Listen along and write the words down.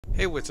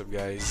Hey, what's up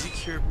guys, Zeke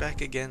here,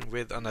 back again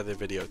with another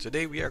video.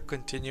 Today we are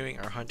continuing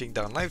our hunting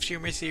down live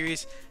streamer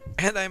series,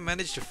 and I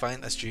managed to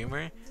find a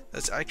streamer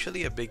that's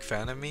actually a big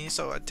fan of me,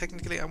 so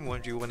technically I'm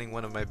winning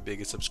one of my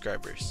biggest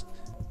subscribers.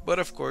 But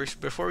of course,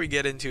 before we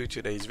get into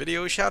today's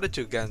video, shout out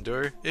to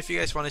Gandur. If you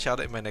guys want to shout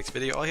out in my next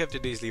video, all you have to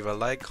do is leave a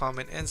like,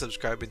 comment, and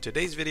subscribe in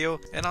today's video,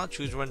 and I'll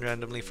choose one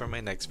randomly for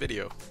my next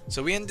video.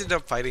 So we ended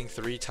up fighting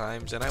 3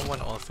 times, and I won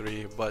all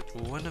 3, but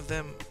one of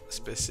them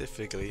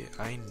specifically,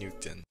 I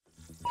nuked in.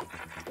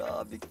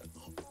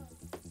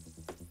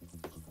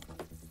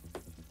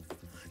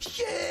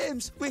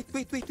 James! Wait.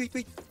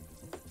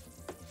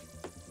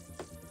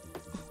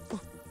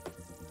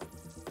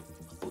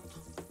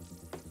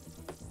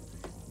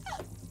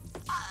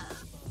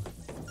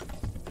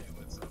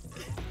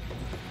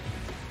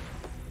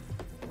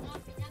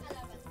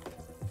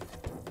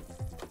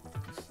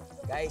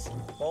 Guys,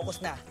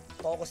 focus na.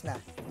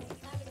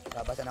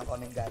 Labasan ng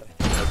comment gar.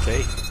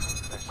 Okay,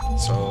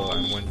 so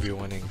I'm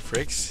 1v1ing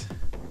Fricks.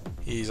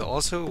 He's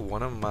also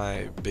one of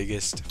my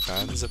biggest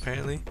fans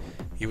apparently.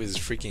 He was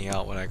freaking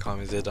out when I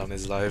commented on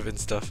his live and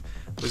stuff.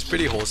 It was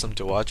pretty wholesome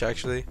to watch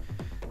actually.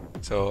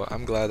 So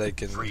I'm glad I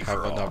can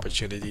have an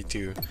opportunity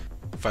to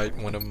fight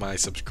one of my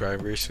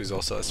subscribers who's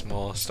also a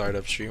small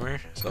startup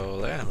streamer.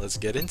 So yeah, let's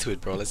get into it,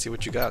 bro. Let's see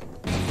what you got.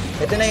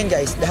 Ito na yun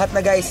guys, lahat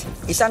na guys.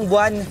 Isang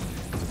buwan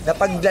na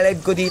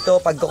pag-live ko dito,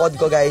 pag-code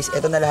ko guys.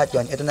 Ito na lahat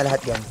yon.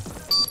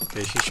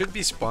 Okay, he should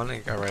be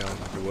spawning around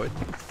the wood.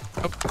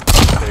 Oh,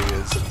 there he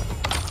is.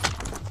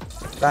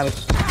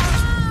 Promise.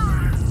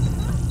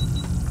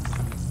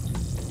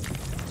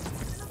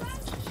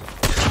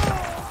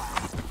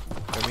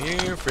 Come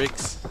here,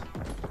 Fricks.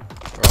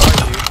 Where are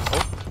you?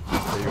 Oh,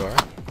 there you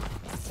are.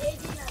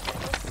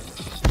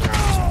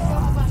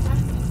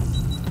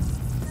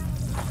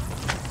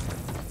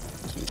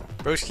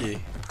 Broski,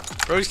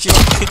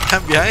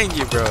 I'm behind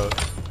you, bro.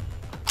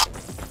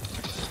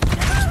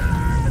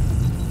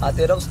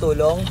 Ate Rox,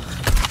 tulong.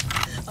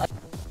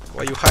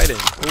 Why you hiding?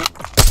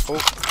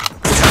 Oh,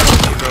 behind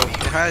you, bro.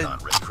 Behind.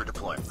 Ready for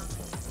deployment.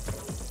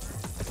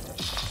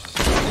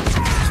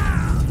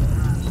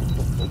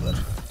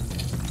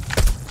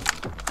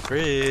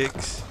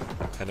 Fricks,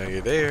 I know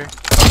you're there.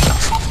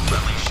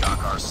 Friendly shock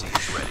RC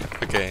is ready.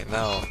 Okay,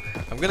 now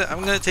I'm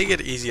gonna take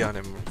it easy on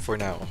him for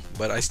now,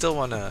 but I still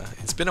wanna.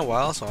 It's been a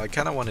while, so I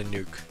kind of want to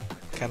nuke.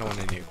 Ooh.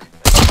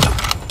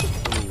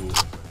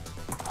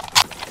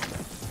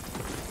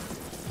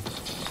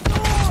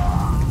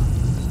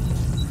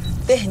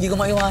 Hindi ko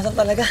maiwasan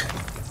talaga.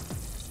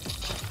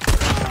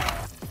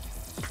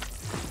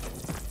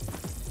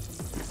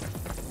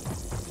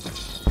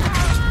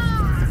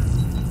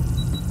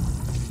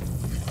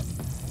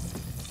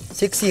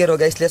 $6-0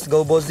 guys, let's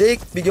go boss Zeke.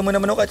 Bigyan mo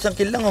naman ako kahit isang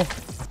kill lang oh.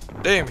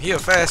 Damn, he a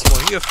fast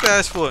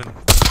one.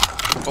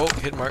 Oh,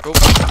 hit mark. Oh.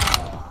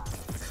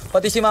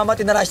 Pati si mama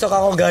tinarashok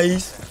ako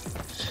guys.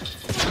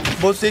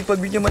 Boss Zeke,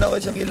 pagbigyan mo na ako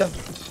kahit isang kill lang.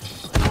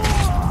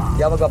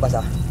 Hindi ako magbabasa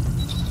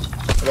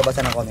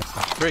ng comment.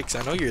 Fricks,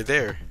 I know you're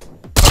there.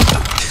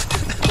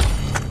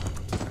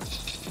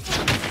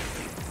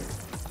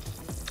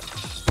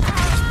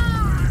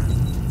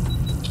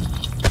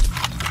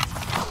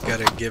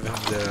 Gotta give him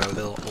the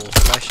little old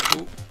flash.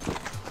 Ooh.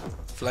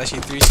 Flashy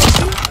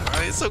 360.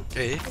 It's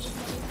okay.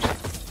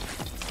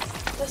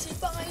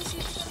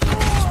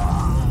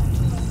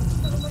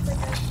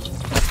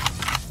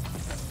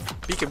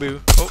 Peekaboo.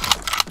 Oh,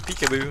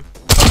 peekaboo.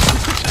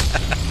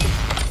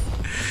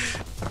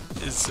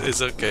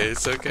 It's okay.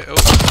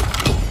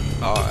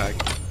 Oh,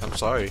 I'm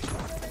sorry.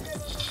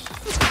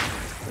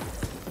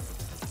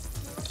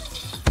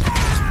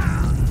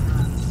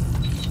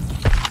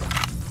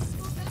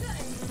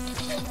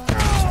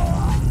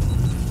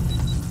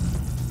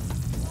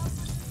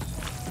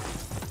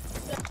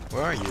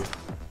 Where are you?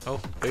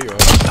 Oh, there you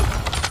are.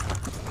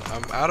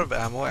 I'm out of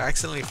ammo. I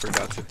accidentally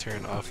forgot to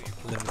turn off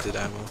limited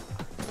ammo.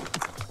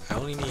 I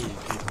only need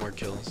 8 more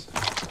kills.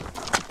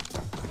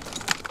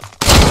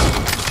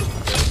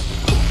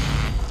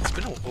 It's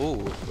been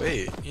oh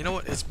wait, you know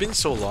what? It's been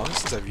so long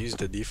since I've used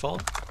the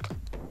default.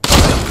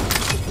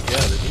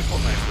 Yeah, the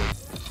default knife would.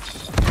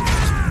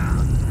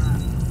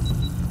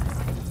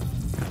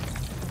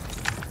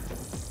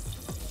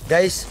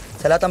 Guys,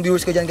 sa lahat ng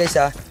viewers ko dyan guys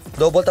ha,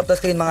 double tap the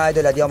screen mga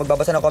idol ha, di ako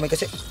magbabasa ng comment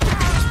kasi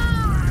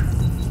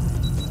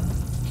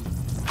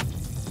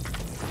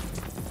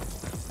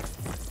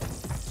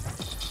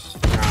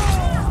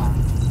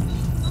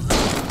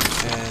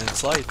and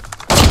slide.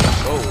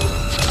 Oh,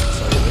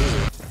 slide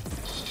laser.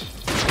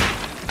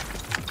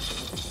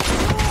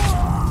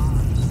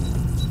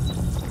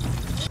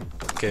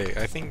 Okay,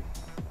 I think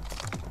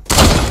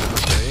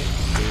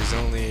there's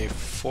only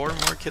 4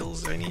 more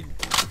kills I need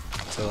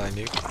till I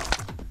nuke.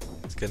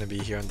 Gonna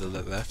be here on the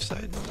left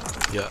side.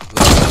 Yeah, left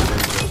side,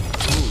 there you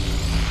go. Ooh,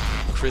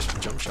 crisp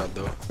jump shot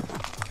though.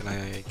 Can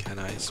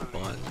I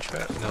spawn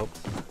trap? Nope.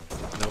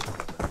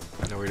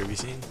 Nowhere to be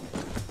seen.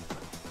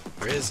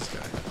 Where is this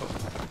guy? Oh,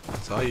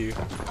 saw you.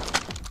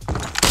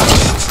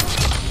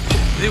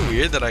 Is it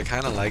weird that I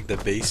kind of like the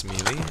base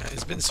melee?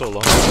 It's been so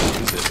long since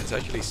I used it. It's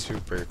actually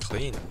super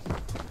clean.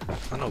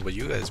 I don't know about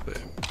you guys, but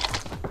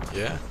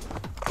yeah.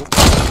 Oh.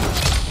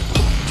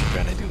 What you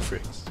trying to do,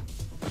 Fricks?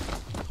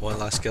 One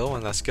last kill,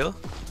 one last kill.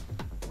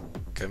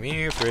 Come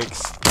here,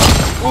 Fricks.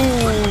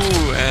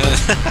 Ooh, and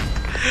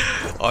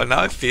oh, now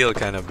I feel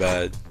kind of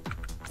bad.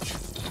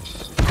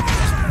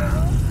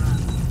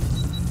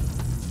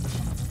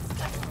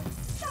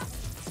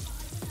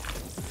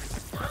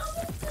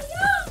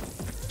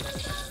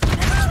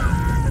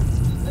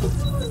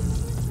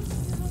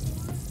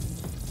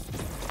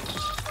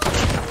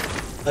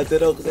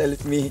 Aterox,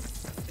 help me.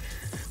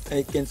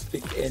 I can't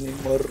speak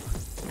anymore.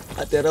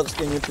 Aterox,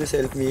 can you please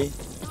help me?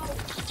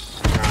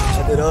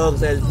 Aterox,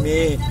 help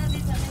me.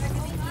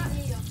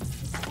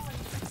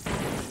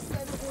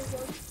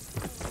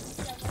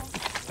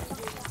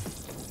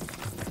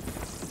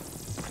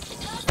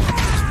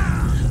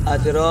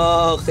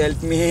 Aterox,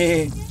 help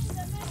me.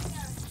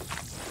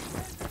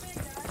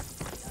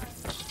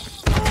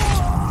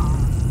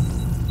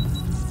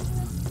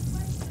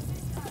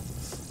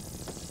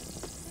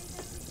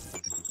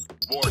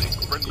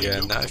 Yeah,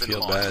 now I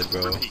feel bad,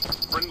 bro.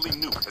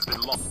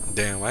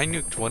 Damn, I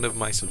nuked one of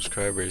my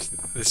subscribers.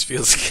 This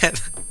feels kind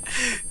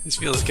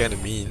of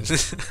mean.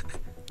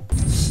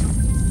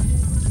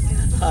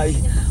 Hi.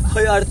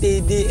 Hoy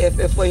RTD,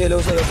 FFY,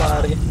 hello sa'yo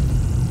pare.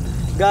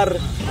 Gar.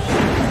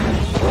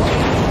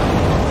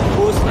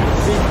 Boss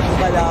Zeke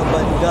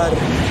kalaban, Gar.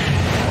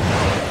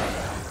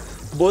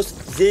 Boss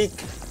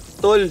Zeke.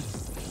 Tol.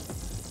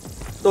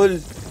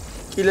 Tol.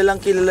 Kilala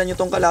nyo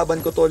tong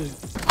kalaban ko, Tol.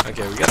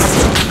 Okay, we got a bit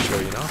of a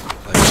show, you know?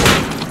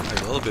 Like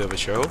a little bit of a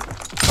show.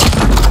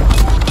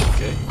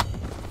 Okay.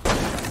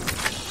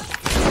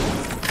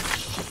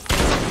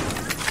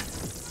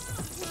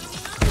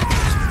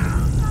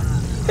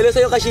 Hello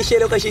sa'yo, Kashishi.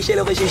 Hello, Kashishi.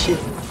 Hello, Kashishi.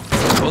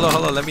 Hold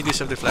on, let me do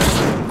something flash.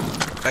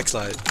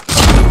 Backslide.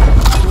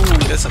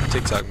 Ooh, that's some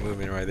TikTok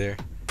movement right there.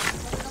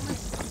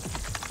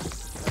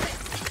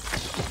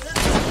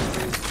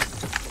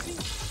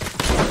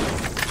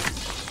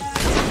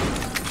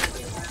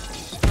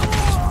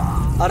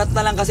 Arat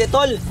na lang kasi,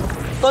 Tol.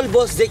 Tol,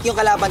 boss, Zeke yung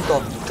kalaban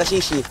ko.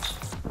 Kashishi.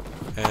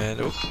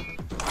 And, oh,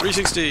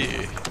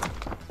 360.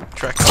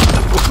 Track.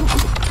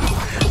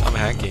 I'm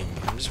hacking.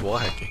 I'm just wall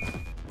hacking.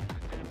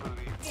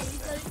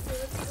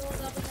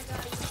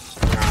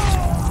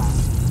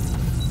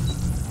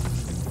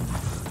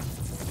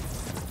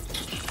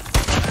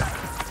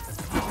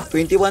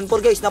 $21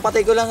 guys.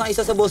 Napatay ko lang ng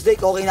isa sa boss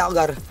Zeke. Okay na ako,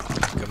 Gar.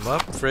 Come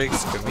up,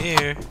 Fricks. Come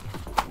here.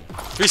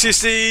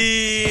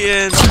 360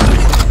 and...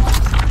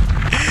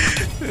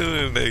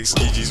 Nice.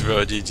 GG's,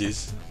 bro.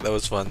 GG's. That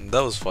was fun.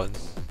 That was fun.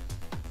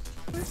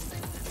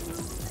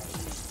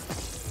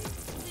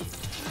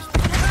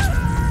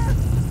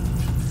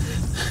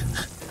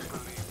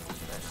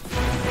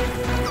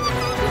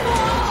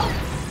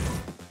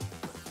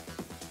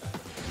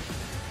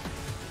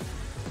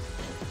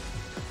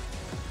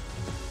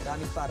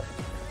 Promise, par.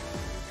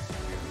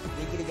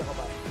 Nakikilig ako,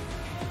 par.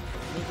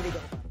 Nakikilig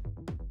ako.